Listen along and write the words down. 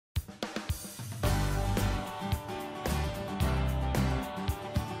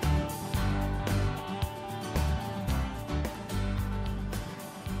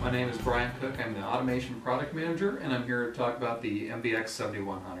My name is Brian Cook. I'm the Automation Product Manager, and I'm here to talk about the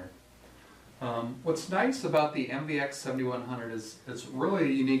MVX-7100. What's nice about the MVX-7100 is it's really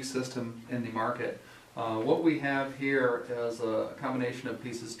a unique system in the market. What we have here is a combination of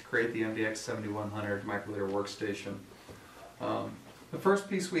pieces to create the MVX-7100 microliter workstation. The first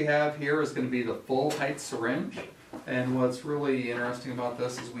piece we have here is going to be the full height syringe, and what's really interesting about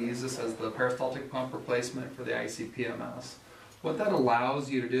this is we use this as the peristaltic pump replacement for the ICP-MS. What that allows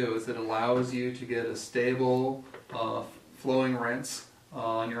you to do is it allows you to get a stable flowing rinse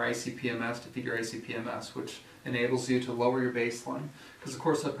on your ICP-MS to feed your ICP-MS, which enables you to lower your baseline. Because of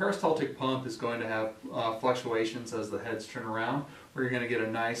course a peristaltic pump is going to have fluctuations as the heads turn around, where you're going to get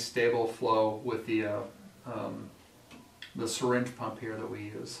a nice stable flow with the syringe pump here that we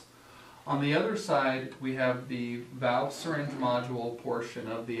use. On the other side we have the valve syringe module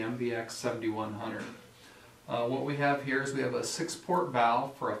portion of the MVX-7100. What we have here is we have a 6-port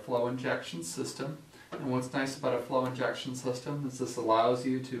valve for a flow injection system. And what's nice about a flow injection system is this allows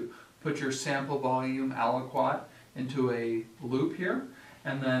you to put your sample volume aliquot into a loop here,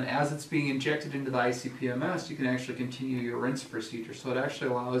 and then as it's being injected into the ICP-MS, you can actually continue your rinse procedure. So it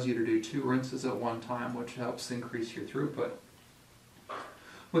actually allows you to do 2 rinses at one time, which helps increase your throughput.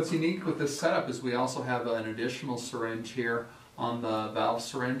 What's unique with this setup is we also have an additional syringe here on the valve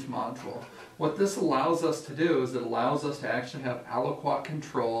syringe module. What this allows us to do is it allows us to actually have aliquot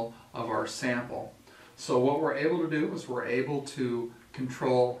control of our sample. So what we're able to do is we're able to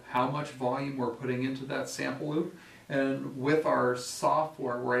control how much volume we're putting into that sample loop, and with our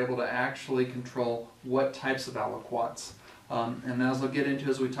software we're able to actually control what types of aliquots. And as I'll get into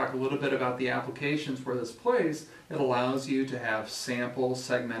as we talk a little bit about the applications where this plays, it allows you to have samples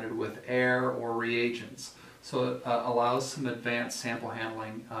segmented with air or reagents. So it allows some advanced sample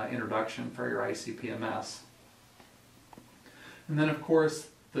handling introduction for your ICP-MS. And then of course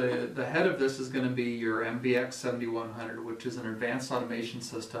the head of this is going to be your MVX-7100, which is an advanced automation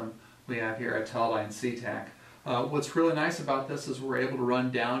system we have here at Teledyne CTAC. What's really nice about this is we're able to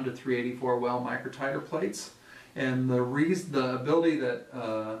run down to 384 well microtiter plates, and the ability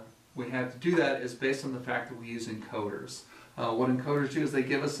that we have to do that is based on the fact that we use encoders. What encoders do is they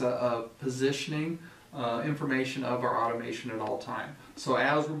give us a positioning information of our automation at all time. So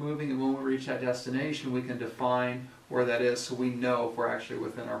as we're moving and when we reach that destination, we can define where that is so we know if we're actually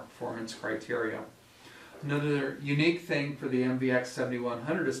within our performance criteria. Another unique thing for the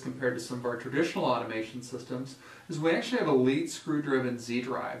MVX-7100 as compared to some of our traditional automation systems is we actually have a lead screw-driven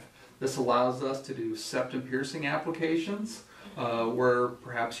Z-drive. This allows us to do septum piercing applications where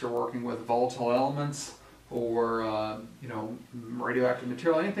perhaps you're working with volatile elements or radioactive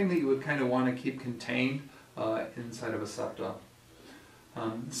material, anything that you would kind of want to keep contained inside of a septa.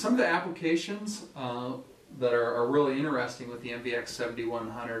 Some of the applications that are really interesting with the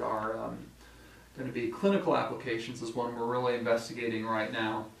MVX-7100 are going to be clinical applications is one we're really investigating right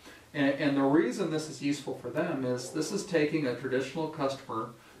now. And the reason this is useful for them is this is taking a traditional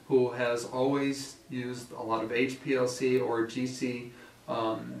customer who has always used a lot of HPLC or GC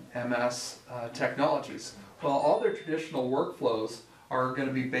MS technologies. Well, all their traditional workflows are going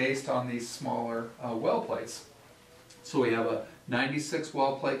to be based on these smaller well plates. So we have a 96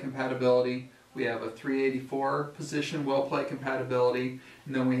 well plate compatibility, we have a 384 position well plate compatibility,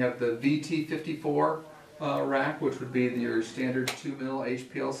 and then we have the VT54 rack, which would be your standard 2 mil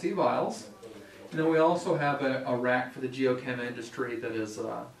HPLC vials. And then we also have a rack for the geochem industry that is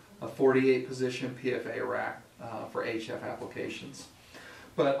a 48 position PFA rack for HF applications.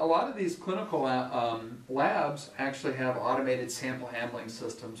 But a lot of these clinical labs actually have automated sample handling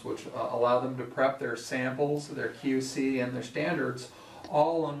systems which allow them to prep their samples, their QC, and their standards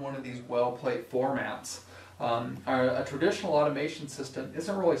all on one of these well plate formats. A traditional automation system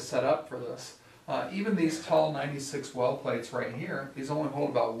isn't really set up for this. Even these tall 96 well plates right here, these only hold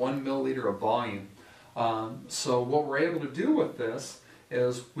about 1 milliliter of volume. So what we're able to do with this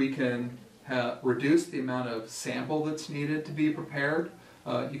is we can reduce the amount of sample that's needed to be prepared.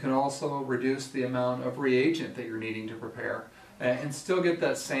 You can also reduce the amount of reagent that you're needing to prepare and still get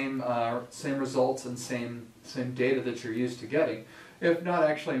that same results and same data that you're used to getting, if not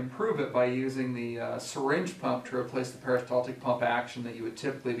actually improve it by using the syringe pump to replace the peristaltic pump action that you would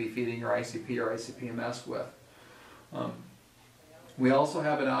typically be feeding your ICP or ICP-MS with. We also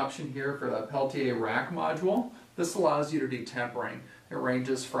have an option here for the Peltier rack module. This allows you to do tempering. It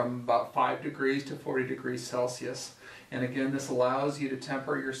ranges from about 5 degrees to 40 degrees Celsius. And again, this allows you to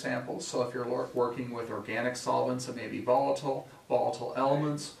temper your samples. So if you're working with organic solvents that may be volatile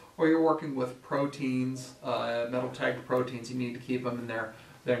elements, or you're working with proteins, metal tagged proteins, you need to keep them in their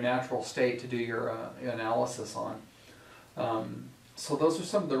natural state to do your analysis on. So those are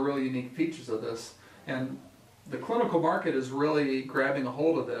some of the really unique features of this. And the clinical market is really grabbing a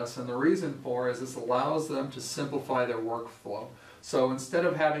hold of this, and the reason for is this allows them to simplify their workflow. So instead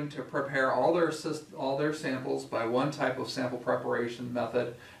of having to prepare all their samples by one type of sample preparation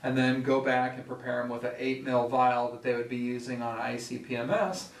method and then go back and prepare them with an 8 ml vial that they would be using on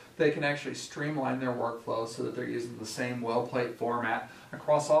ICP-MS, they can actually streamline their workflow so that they're using the same well plate format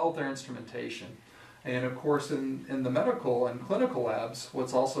across all of their instrumentation. And of course in the medical and clinical labs,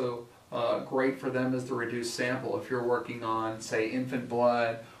 what's also great for them is the reduced sample. If you're working on, say, infant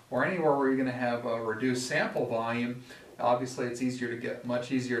blood or anywhere where you're going to have a reduced sample volume, obviously it's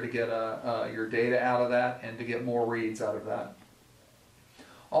much easier to get your data out of that and to get more reads out of that.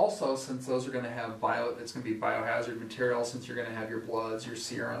 Also, since those are going to have it's going to be biohazard material, since you're going to have your bloods, your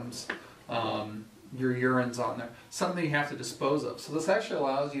serums, your urines on there, something you have to dispose of. So this actually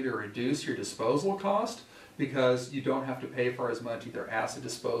allows you to reduce your disposal cost, because you don't have to pay for as much either acid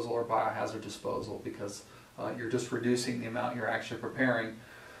disposal or biohazard disposal, because you're just reducing the amount you're actually preparing.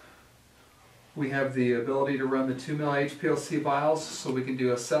 We have the ability to run the 2 ml HPLC vials, so we can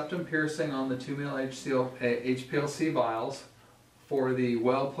do a septum piercing on the 2 ml HPLC vials. For the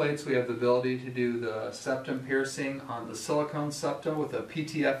well plates, we have the ability to do the septum piercing on the silicone septum with a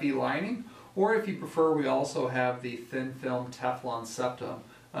PTFE lining, or if you prefer, we also have the thin film Teflon septum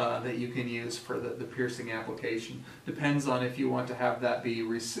that you can use for the piercing application. Depends on if you want to have that be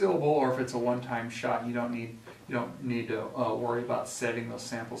resealable, or if it's a one-time shot. You don't need to worry about saving those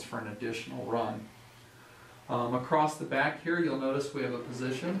samples for an additional run. Across the back here, you'll notice we have a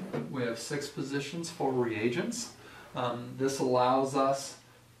position. We have 6 positions for reagents. This allows us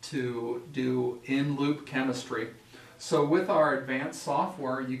to do in-loop chemistry. So with our advanced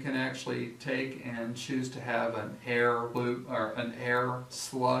software, you can actually take and choose to have an air loop or an air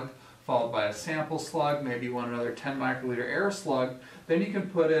slug followed by a sample slug, maybe you want another 10 microliter air slug. Then you can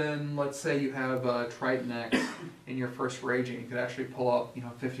put in, let's say you have Triton X in your first reagent. You could actually pull up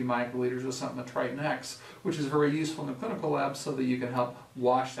 50 microliters of something with Triton X, which is very useful in the clinical lab so that you can help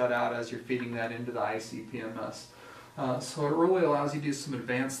wash that out as you're feeding that into the ICP-MS. So it really allows you to do some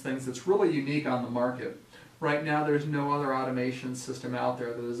advanced things that's really unique on the market. Right now there's no other automation system out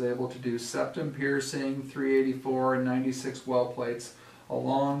there that is able to do septum piercing, 384 and 96 well plates,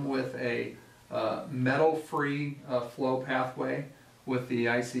 along with a metal-free flow pathway with the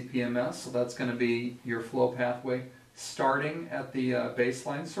ICP-MS. So that's going to be your flow pathway starting at the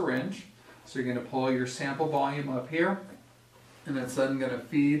baseline syringe. So you're going to pull your sample volume up here, and it's then going to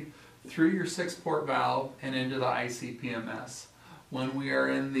feed through your 6-port valve and into the ICP-MS. When we are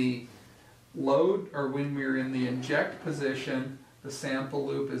in the load, or when we're in the inject position, the sample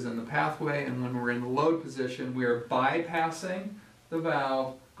loop is in the pathway, and when we're in the load position, we are bypassing the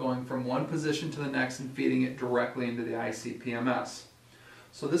valve, going from one position to the next and feeding it directly into the ICP-MS.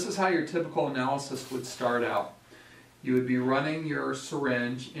 So this is how your typical analysis would start out. You would be running your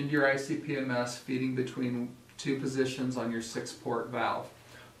syringe into your ICP-MS, feeding between 2 positions on your 6-port valve.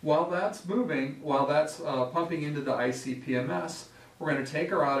 While that's moving, while that's pumping into the ICP-MS, we're going to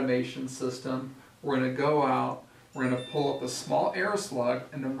take our automation system, we're going to go out, we're going to pull up a small air slug,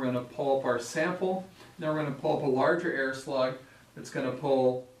 and then we're going to pull up our sample, and then we're going to pull up a larger air slug that's going to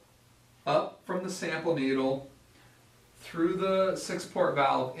pull up from the sample needle through the 6-port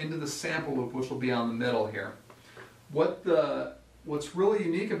valve into the sample loop, which will be on the middle here. What's really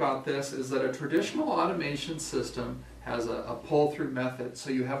unique about this is that a traditional automation system has a pull-through method,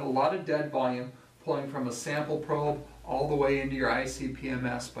 so you have a lot of dead volume pulling from a sample probe all the way into your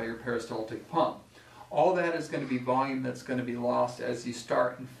ICP-MS by your peristaltic pump. All that is going to be volume that's going to be lost as you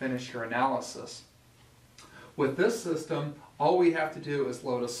start and finish your analysis. With this system, all we have to do is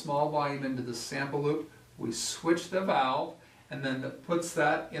load a small volume into the sample loop, we switch the valve, and then that puts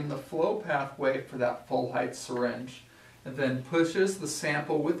that in the flow pathway for that full height syringe, and then pushes the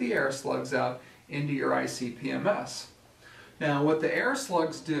sample with the air slugs out into your ICP-MS. Now what the air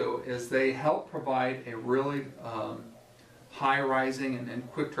slugs do is they help provide a really high rising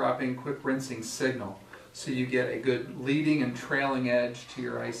and quick dropping, quick rinsing signal. So you get a good leading and trailing edge to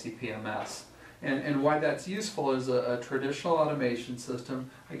your ICP-MS. And why that's useful is a traditional automation system,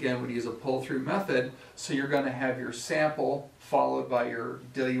 again, would use a pull-through method, so you're going to have your sample followed by your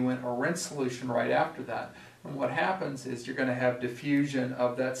diluent or rinse solution right after that. And what happens is you're going to have diffusion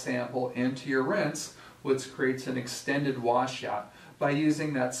of that sample into your rinse, which creates an extended washout. By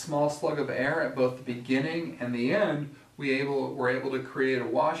using that small slug of air at both the beginning and the end, we're able to create a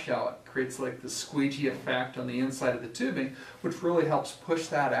washout. It creates like the squeegee effect on the inside of the tubing, which really helps push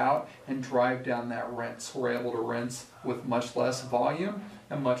that out and drive down that rinse. We're able to rinse with much less volume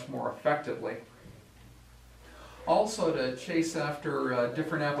and much more effectively. Also, to chase after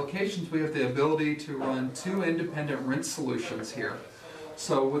different applications, we have the ability to run 2 independent rinse solutions here.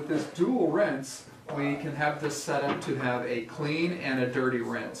 So with this dual rinse, we can have this set up to have a clean and a dirty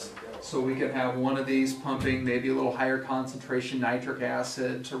rinse. So we can have one of these pumping maybe a little higher concentration nitric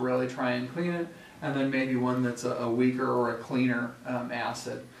acid to really try and clean it, and then maybe one that's a weaker or a cleaner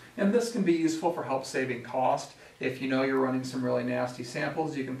acid. And this can be useful for help saving cost. If you know you're running some really nasty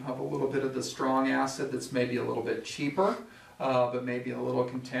samples, you can pump a little bit of the strong acid that's maybe a little bit cheaper, but maybe a little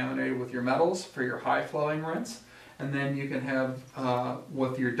contaminated with your metals for your high flowing rinse. And then you can have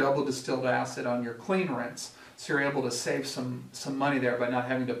with your double distilled acid on your clean rinse. So you're able to save some money there by not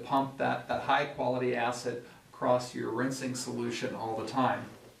having to pump that high quality acid across your rinsing solution all the time.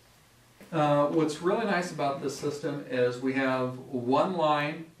 What's really nice about this system is we have one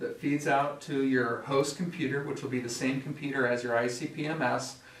line that feeds out to your host computer, which will be the same computer as your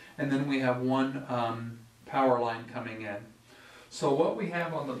ICP-MS, and then we have one power line coming in. So what we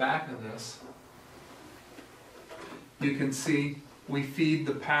have on the back of this, you can see we feed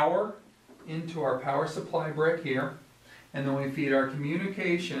the power into our power supply brick here, and then we feed our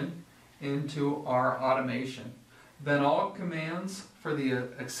communication into our automation. Then all commands for the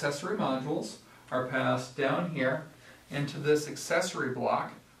accessory modules are passed down here into this accessory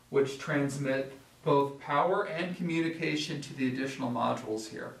block, which transmit both power and communication to the additional modules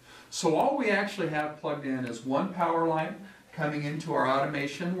here. So all we actually have plugged in is one power line coming into our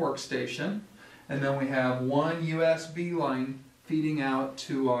automation workstation, and then we have one USB line feeding out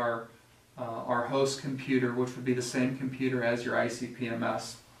to our host computer, which would be the same computer as your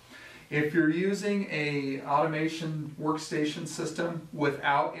ICP-MS. If you're using a automation workstation system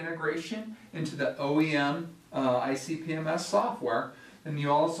without integration into the OEM ICP-MS software, then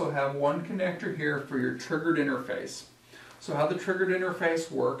you also have one connector here for your triggered interface. So how the triggered interface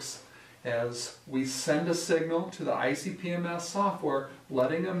works is we send a signal to the ICP-MS software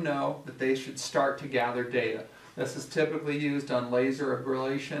letting them know that they should start to gather data. This is typically used on laser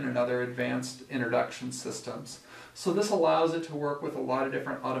ablation and other advanced introduction systems. So this allows it to work with a lot of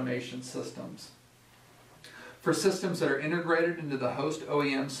different automation systems. For systems that are integrated into the host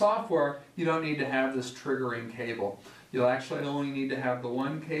OEM software, you don't need to have this triggering cable. You'll actually only need to have the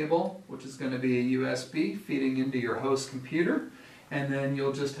one cable, which is going to be a USB feeding into your host computer, and then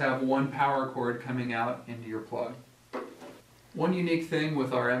you'll just have one power cord coming out into your plug. One unique thing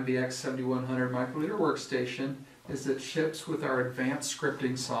with our MVX-7100 microliter workstation is it ships with our advanced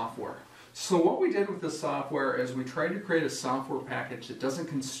scripting software. So what we did with the software is we tried to create a software package that doesn't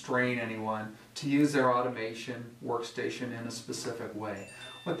constrain anyone to use their automation workstation in a specific way.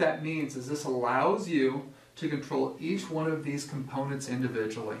 What that means is this allows you to control each one of these components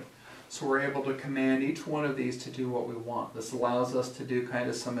individually. So we're able to command each one of these to do what we want. This allows us to do kind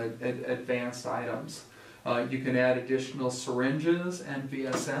of some advanced items. You can add additional syringes and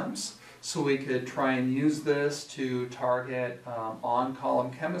VSMs. So we could try and use this to target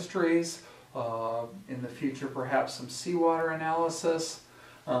on-column chemistries, in the future perhaps some seawater analysis.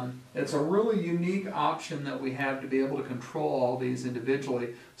 It's a really unique option that we have to be able to control all these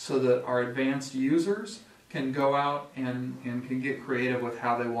individually so that our advanced users can go out and can get creative with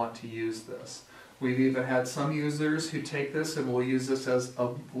how they want to use this. We've even had some users who take this and will use this as a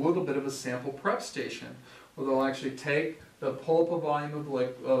little bit of a sample prep station, where they'll actually take the pull up a volume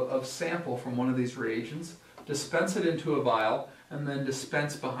of sample from one of these reagents, dispense it into a vial, and then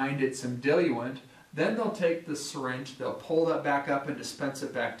dispense behind it some diluent. Then they'll take the syringe, they'll pull that back up and dispense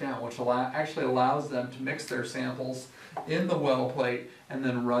it back down, which actually allows them to mix their samples in the well plate and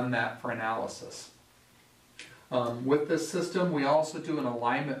then run that for analysis. With this system, we also do an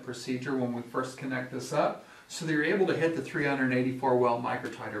alignment procedure when we first connect this up, so that you're able to hit the 384 well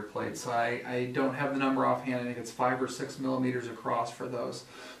microtiter plates. I don't have the number offhand. I think it's 5 or 6 millimeters across for those.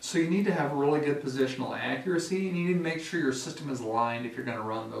 So you need to have really good positional accuracy, and you need to make sure your system is aligned if you're going to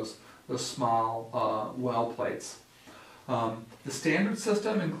run those small well plates. The standard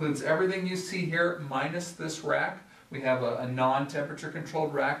system includes everything you see here minus this rack. We have a non-temperature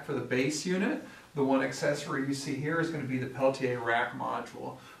controlled rack for the base unit. The one accessory you see here is going to be the Peltier rack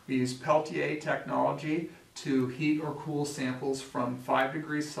module. We use Peltier technology to heat or cool samples from 5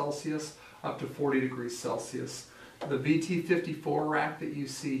 degrees Celsius up to 40 degrees Celsius. The VT54 rack that you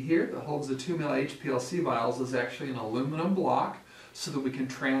see here that holds the 2 ml HPLC vials is actually an aluminum block so that we can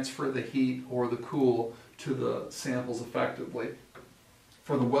transfer the heat or the cool to the samples effectively.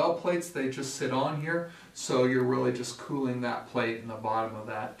 For the well plates, they just sit on here, so you're really just cooling that plate and the bottom of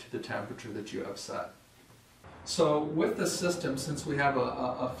that to the temperature that you have set. So with the system, since we have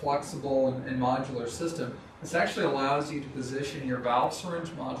a flexible and modular system, this actually allows you to position your valve syringe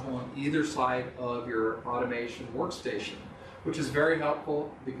module on either side of your automation workstation, which is very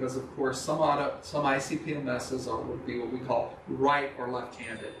helpful because, of course, some ICP-MSs would be what we call right or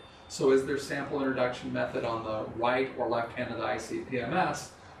left-handed. So is there sample introduction method on the right or left-handed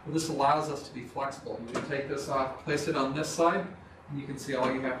ICP-MS? Well, this allows us to be flexible. You can take this off, place it on this side, and you can see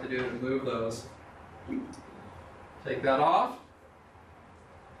all you have to do to move those. Take that off.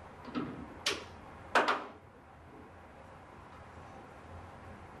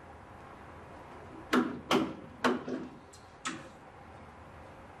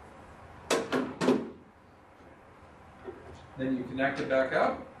 Then you connect it back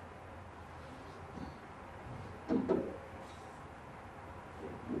up.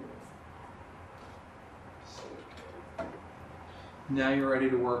 Now you're ready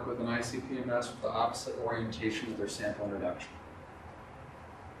to work with an ICP-MS with the opposite orientation of their sample introduction.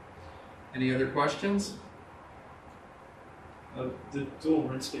 Any other questions? The dual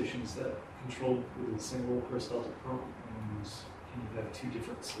rinse station, is that controlled with a single peristaltic pump? And can you have two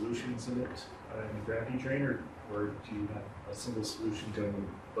different solutions in it in the gravity drainer, or do you have a single solution going with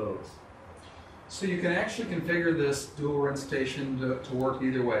both? So you can actually configure this dual rinse station to work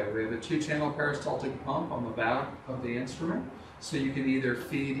either way. We have a 2-channel peristaltic pump on the back of the instrument. So you can either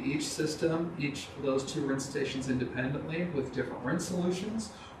feed each system, each of those 2 rinse stations independently with different rinse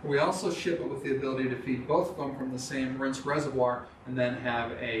solutions. We also ship it with the ability to feed both of them from the same rinse reservoir and then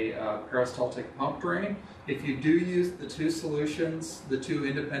have a peristaltic pump drain. If you do use the 2 solutions, the 2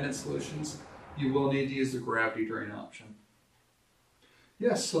 independent solutions, you will need to use the gravity drain option.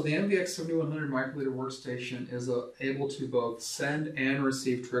 Yes, so the MVX-7100 microliter workstation is able to both send and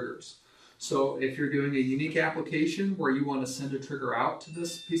receive triggers. So if you're doing a unique application where you want to send a trigger out to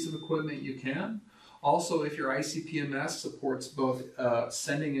this piece of equipment, you can. Also, if your ICP-MS supports both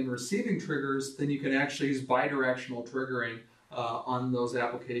sending and receiving triggers, then you can actually use bidirectional triggering on those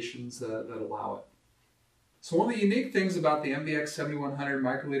applications that allow it. So one of the unique things about the MVX-7100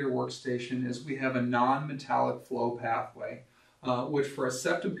 microliter workstation is we have a non-metallic flow pathway, which for a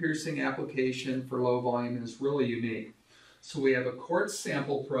septum piercing application for low volume is really unique. So we have a quartz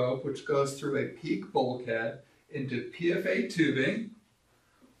sample probe, which goes through a PEEK bulkhead into PFA tubing,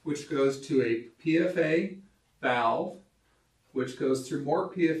 which goes to a PFA valve, which goes through more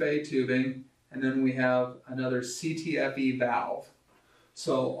PFA tubing, and then we have another CTFE valve.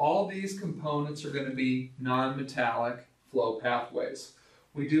 So all these components are going to be non-metallic flow pathways.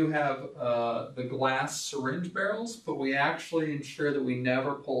 We do have the glass syringe barrels, but we actually ensure that we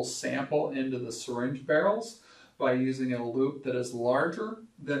never pull sample into the syringe barrels by using a loop that is larger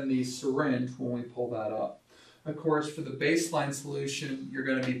than the syringe when we pull that up. Of course, for the baseline solution, you're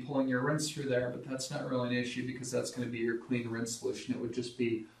going to be pulling your rinse through there, but that's not really an issue because that's going to be your clean rinse solution. It would just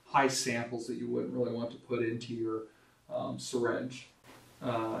be high samples that you wouldn't really want to put into your syringe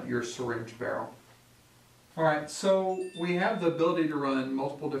barrel. All right, so we have the ability to run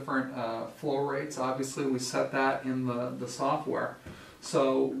multiple different flow rates. Obviously, we set that in the software.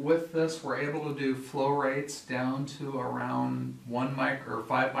 So with this, we're able to do flow rates down to around 5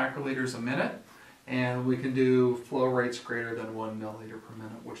 microliters a minute, and we can do flow rates greater than 1 milliliter per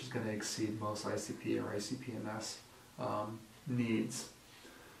minute, which is going to exceed most ICP or ICP-MS needs.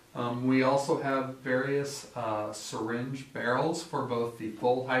 We also have various syringe barrels for both the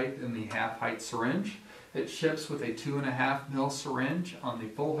full height and the half height syringe. It ships with a 2.5 mil syringe on the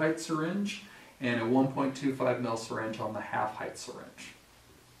full height syringe and a 1.25 mil syringe on the half height syringe.